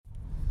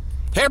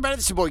Hey everybody,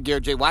 this is your boy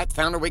Garrett J. White,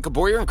 founder of Wake Up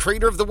Warrior and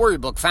creator of the Warrior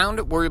Book, found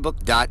at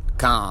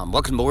warriorbook.com.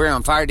 Welcome to Warrior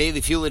on Fire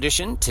Daily Fuel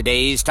Edition.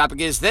 Today's topic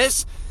is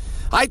this: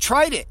 I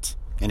tried it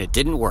and it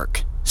didn't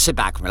work. Sit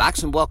back,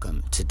 relax, and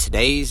welcome to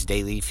today's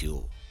Daily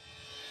Fuel.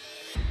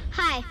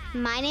 Hi,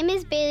 my name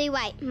is Bailey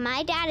White.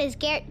 My dad is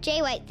Garrett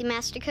J. White, the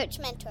Master Coach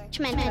Mentor.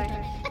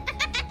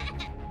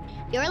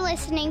 You're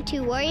listening to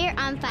Warrior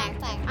on Fire.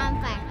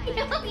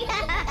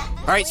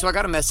 All right, so I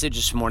got a message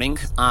this morning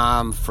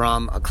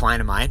from a client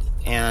of mine,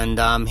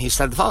 and he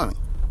said the following.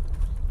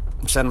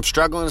 He said, I'm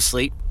struggling to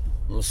sleep.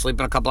 I'm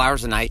sleeping a couple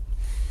hours a night.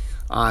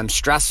 I'm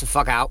stressed the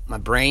fuck out. My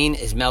brain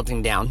is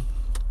melting down.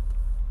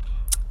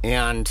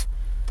 And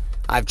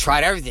I've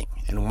tried everything.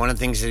 And one of the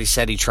things that he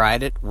said he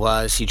tried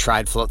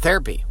float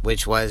therapy,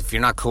 which was, if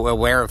you're not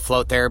aware of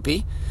float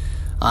therapy,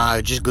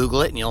 just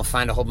Google it and you'll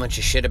find a whole bunch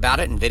of shit about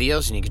it and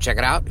videos, and you can check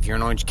it out. If you're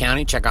in Orange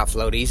County, check out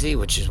Float Easy,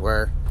 which is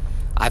where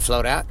I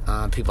float at.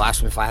 People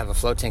ask me if I have a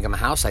float tank in my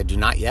house. I do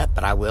not yet,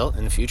 but I will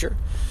in the future.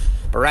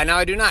 But right now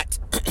I do not.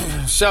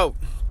 So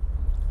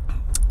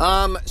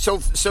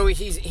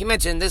he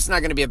mentioned this is not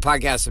going to be a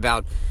podcast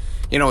about,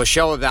 a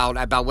show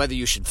about whether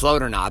you should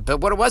float or not.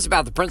 But what it was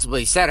about the principle,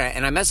 he said it,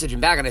 and I messaged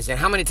him back and I said,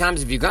 how many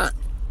times have you gone?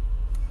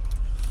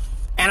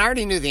 And I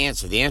already knew the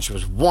answer. The answer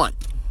was one.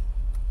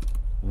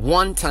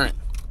 One time.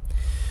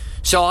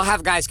 So I'll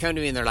have guys come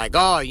to me and they're like,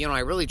 I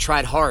really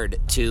tried hard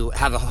to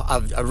have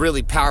a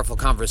really powerful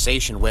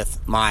conversation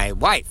with my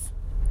wife.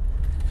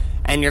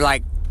 And you're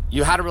like,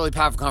 you had a really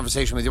powerful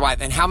conversation with your wife.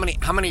 And how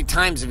many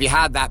times have you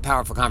had that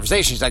powerful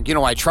conversation? She's like,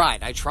 I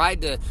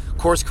tried to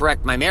course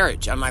correct my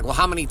marriage. I'm like, well,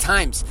 how many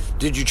times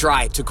did you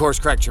try to course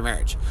correct your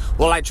marriage?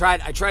 Well, I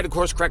tried to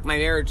course correct my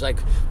marriage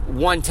like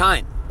one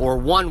time or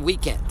one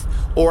weekend,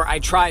 or I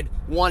tried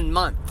 1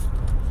 month.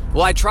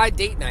 Well, I tried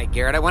date night,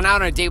 Garrett. I went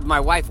out on a date with my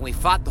wife and we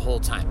fought the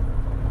whole time.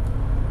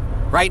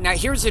 Right? Now,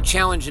 here's a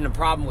challenge and a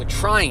problem with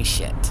trying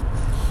shit,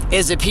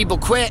 is that people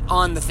quit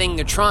on the thing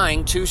they're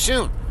trying too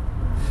soon.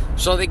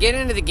 So they get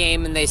into the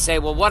game and they say,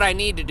 well, what I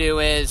need to do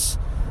is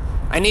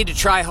I need to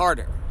try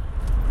harder,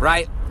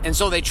 right? And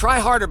so they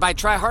try harder. By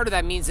try harder,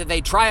 that means that they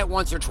try it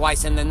once or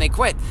twice and then they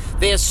quit.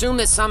 They assume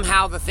that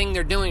somehow the thing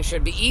they're doing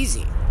should be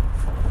easy,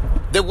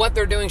 that what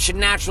they're doing should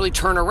naturally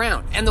turn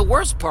around. And the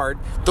worst part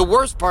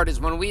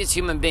is when we as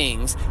human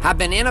beings have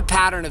been in a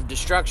pattern of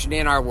destruction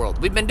in our world.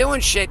 We've been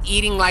doing shit,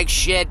 eating like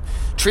shit,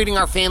 treating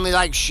our family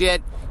like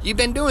shit. You've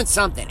been doing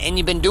something, and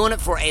you've been doing it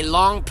for a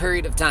long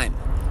period of time,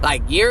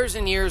 like years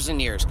and years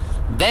and years.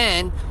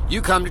 Then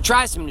you come to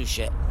try some new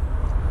shit.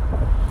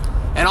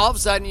 And all of a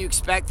sudden you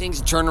expect things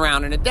to turn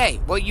around in a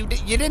day. Well, you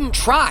didn't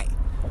try.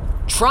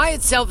 Try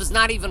itself is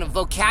not even a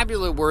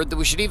vocabulary word that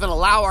we should even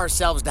allow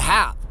ourselves to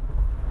have.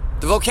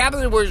 The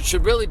vocabulary word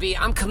should really be,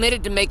 I'm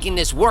committed to making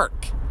this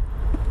work.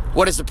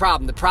 What is the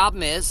problem? The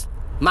problem is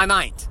my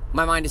mind.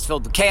 My mind is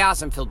filled with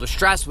chaos. I'm filled with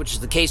stress, which is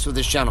the case with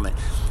this gentleman.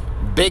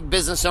 Big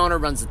business owner,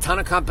 runs a ton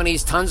of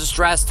companies, tons of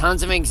stress,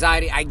 tons of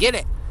anxiety. I get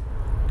it.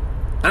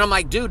 And I'm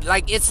like, dude,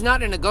 it's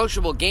not a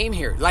negotiable game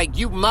here.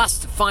 You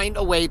must find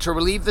a way to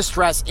relieve the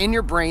stress in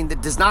your brain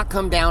that does not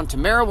come down to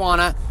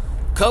marijuana,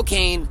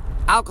 cocaine,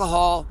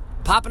 alcohol,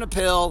 popping a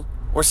pill,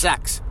 or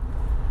sex.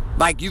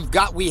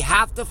 We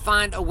have to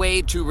find a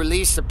way to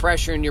release the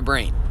pressure in your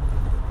brain.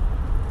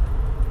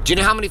 Do you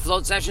know how many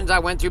float sessions I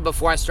went through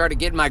before I started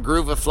getting my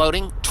groove of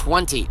floating?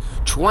 20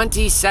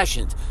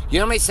 sessions. You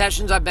know how many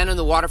sessions I've been in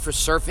the water for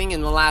surfing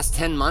in the last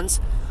 10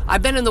 months?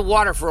 I've been in the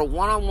water for a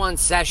one-on-one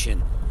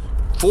session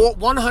for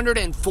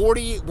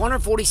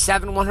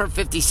 147,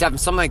 157,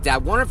 something like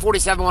that.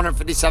 147,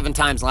 157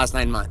 times in the last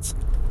 9 months.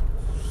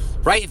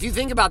 Right? If you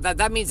think about that,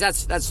 that means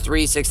that's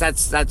 3, 6,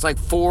 that's like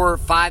 4,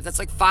 5, that's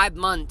like 5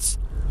 months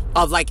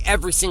of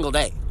every single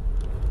day.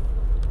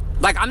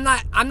 I'm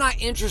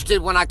not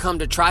interested when I come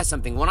to try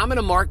something. When I'm in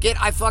a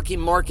market, I fucking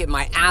market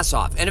my ass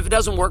off. And if it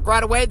doesn't work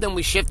right away, then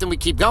we shift and we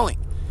keep going.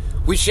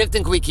 We shift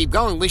and we keep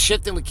going. We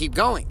shift and we keep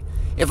going.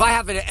 If I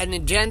have an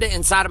agenda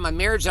inside of my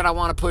marriage that I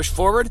want to push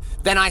forward,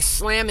 then I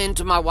slam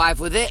into my wife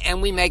with it and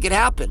we make it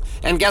happen.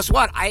 And guess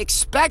what? I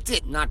expect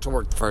it not to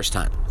work the first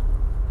time.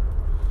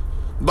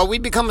 But we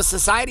become a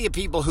society of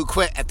people who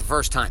quit at the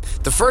first time.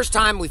 The first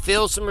time we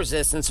feel some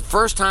resistance, the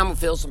first time we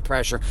feel some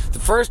pressure, the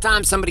first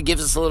time somebody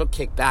gives us a little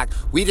kickback,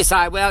 we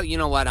decide, well, you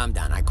know what, I'm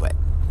done, I quit.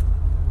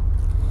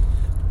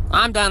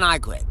 I'm done, I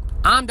quit.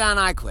 I'm done,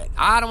 I quit.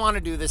 I don't want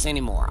to do this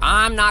anymore.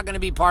 I'm not going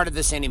to be part of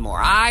this anymore.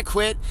 I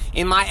quit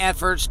in my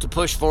efforts to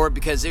push forward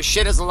because this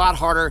shit is a lot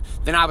harder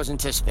than I was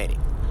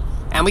anticipating.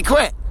 And we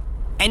quit.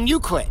 And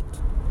you quit.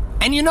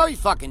 And you know you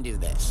fucking do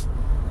this.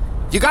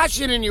 You got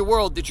shit in your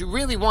world that you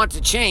really want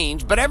to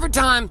change, but every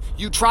time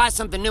you try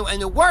something new,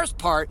 and the worst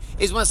part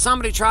is when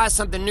somebody tries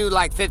something new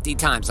 50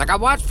 times. I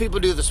watch people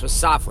do this with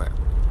software.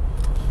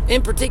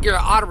 In particular,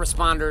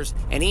 autoresponders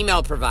and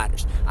email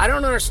providers. I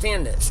don't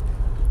understand this.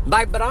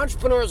 But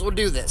entrepreneurs will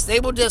do this. They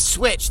will just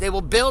switch. They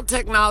will build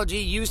technology,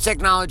 use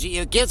technology.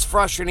 It gets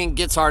frustrating, it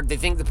gets hard. They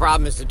think the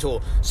problem is the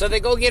tool. So they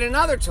go get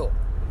another tool.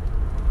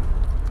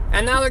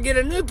 And now they're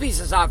getting a new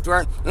piece of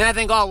software. And I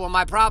think, oh, well,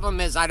 my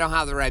problem is I don't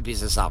have the right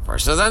piece of software.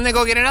 So then they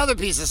go get another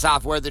piece of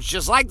software that's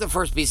just like the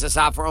first piece of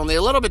software, only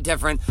a little bit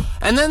different.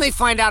 And then they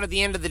find out at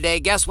the end of the day,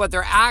 guess what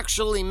they're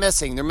actually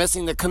missing? They're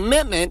missing the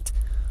commitment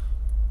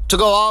to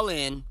go all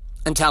in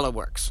until it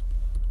works.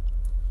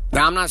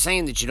 Now, I'm not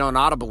saying that you don't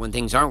audible when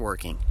things aren't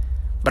working.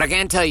 But I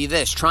can tell you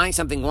this, trying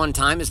something one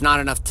time is not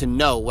enough to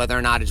know whether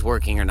or not it's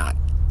working or not.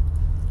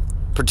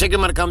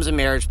 Particularly when it comes to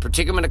marriage,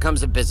 particularly when it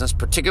comes to business,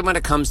 particularly when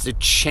it comes to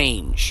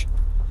change.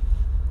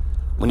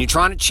 When you're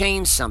trying to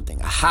change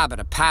something, a habit,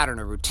 a pattern,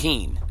 a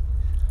routine,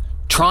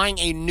 trying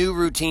a new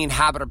routine,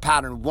 habit, or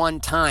pattern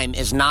one time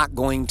is not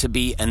going to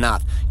be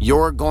enough.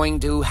 You're going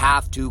to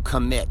have to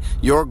commit.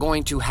 You're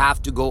going to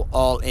have to go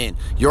all in.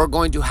 You're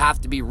going to have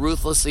to be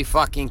ruthlessly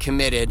fucking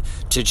committed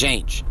to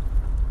change.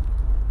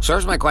 So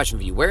here's my question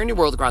for you. Where in your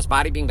world across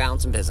body, being,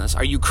 balance, and business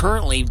are you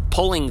currently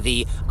pulling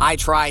the I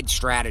tried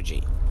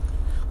strategy?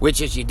 Which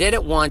is you did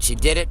it once, you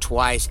did it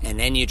twice, and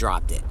then you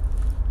dropped it.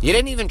 You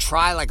didn't even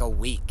try like a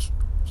week.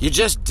 You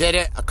just did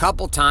it a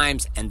couple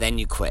times, and then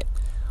you quit.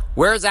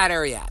 Where's that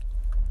area at?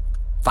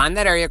 Find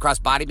that area across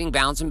body, being,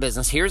 balance, and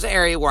business. Here's the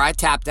area where I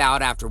tapped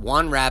out after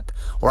one rep,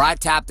 or I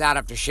tapped out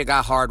after shit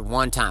got hard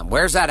one time.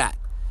 Where's that at?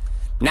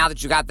 Now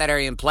that you got that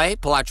area in play,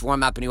 pull out your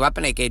warm-up and your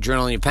weapon, aka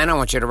journal and your pen. I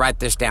want you to write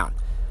this down.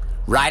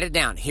 Write it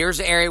down. Here's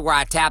the area where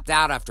I tapped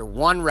out after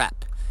one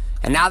rep.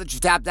 And now that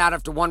you've tapped out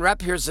after one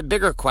rep, here's the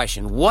bigger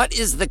question. What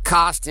is the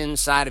cost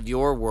inside of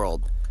your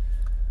world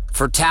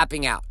for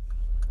tapping out?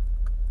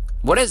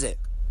 What is it?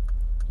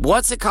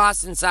 What's the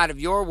cost inside of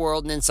your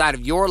world and inside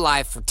of your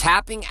life for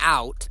tapping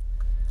out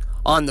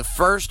on the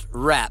first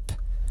rep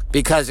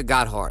because it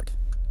got hard?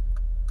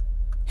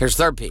 Here's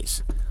the third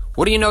piece.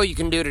 What do you know you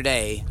can do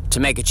today to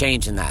make a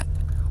change in that?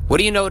 What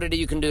do you know that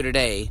you can do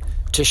today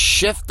to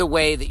shift the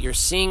way that you're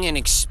seeing and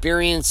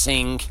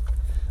experiencing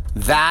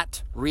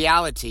that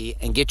reality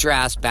and get your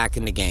ass back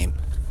in the game?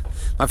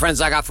 My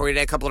friends, I got for you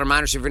today a couple of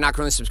reminders. If you're not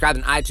currently subscribed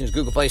on iTunes,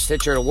 Google Play,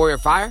 Stitcher, or Warrior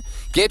Fire,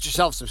 get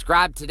yourself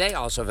subscribed today.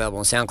 Also available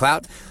on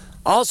SoundCloud.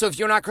 Also, if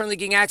you're not currently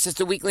getting access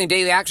to weekly and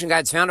daily action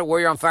guides found at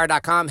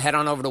warrioronfire.com, head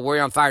on over to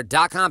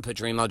warrioronfire.com, put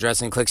your email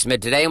address and click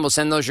submit today, and we'll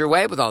send those your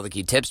way with all the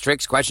key tips,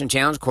 tricks, question,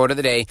 challenge, quote of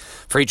the day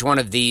for each one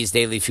of these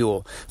daily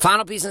fuel.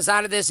 Final piece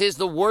inside of this is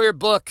the Warrior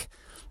Book.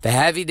 The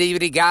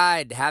heavy-duty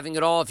guide, having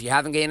it all. If you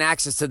haven't gained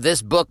access to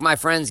this book, my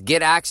friends,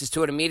 get access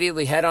to it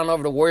immediately. Head on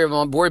over to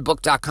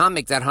warriorbook.com,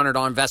 make that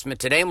 $100 investment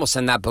today, and we'll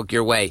send that book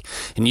your way.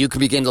 And you can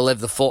begin to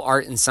live the full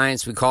art and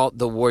science we call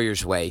the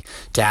Warrior's Way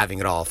to having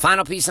it all.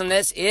 Final piece on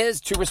this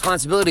is 2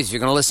 responsibilities. If you're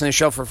going to listen to the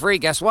show for free,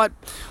 guess what?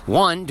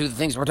 1, do the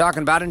things we're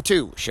talking about, and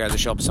 2, share the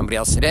show with somebody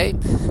else today.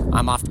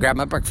 I'm off to grab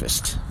my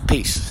breakfast.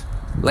 Peace.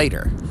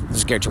 Later. This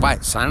is Garrett J.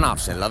 White signing off.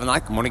 Say love and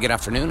light. Good morning, good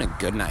afternoon, and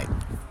good night.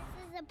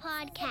 This is a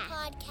podcast.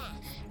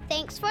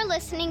 Thanks for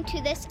listening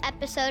to this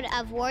episode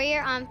of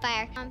Warrior on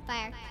Fire.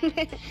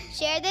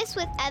 Share this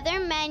with other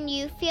men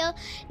you feel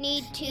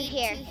need to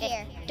hear.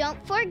 Don't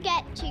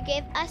forget to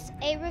give us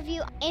a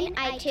review in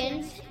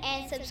iTunes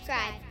and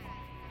subscribe.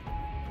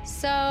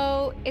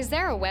 So, is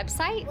there a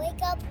website?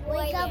 Wake up,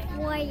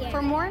 Warrior.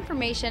 For more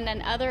information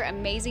and other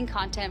amazing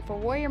content for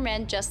warrior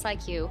men just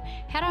like you,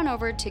 head on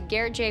over to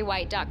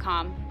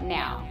GarrettJWhite.com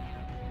now.